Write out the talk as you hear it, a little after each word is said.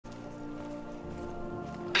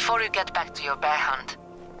Before you get back to your bear hunt,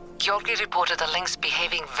 Georgi reported a lynx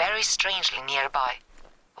behaving very strangely nearby,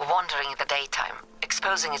 wandering in the daytime,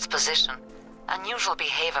 exposing its position. Unusual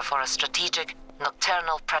behavior for a strategic,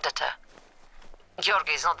 nocturnal predator.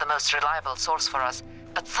 Georgi is not the most reliable source for us,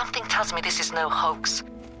 but something tells me this is no hoax.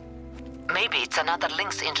 Maybe it's another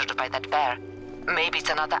lynx injured by that bear. Maybe it's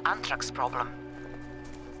another anthrax problem.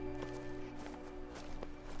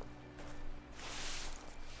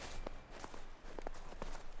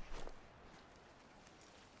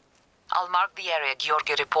 I'll mark the area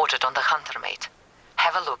Georgi reported on the Hunter mate.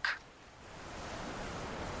 Have a look.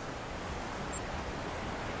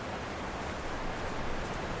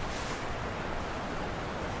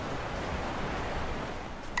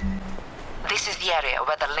 This is the area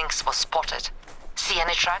where the lynx was spotted. See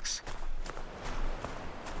any tracks?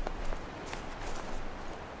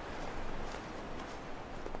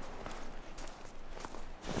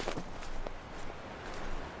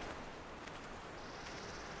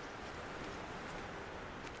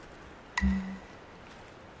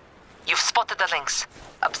 You've spotted the lynx.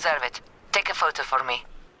 Observe it. Take a photo for me.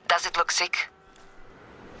 Does it look sick?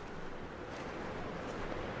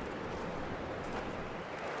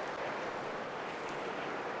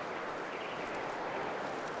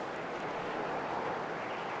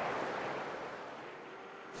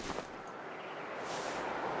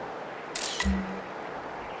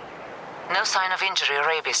 No sign of injury or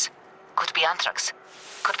rabies. Could be anthrax.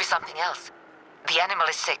 Could be something else. The animal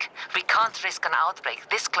is sick. We can't risk an outbreak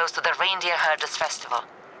this close to the Reindeer Herders Festival.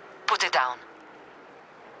 Put it down.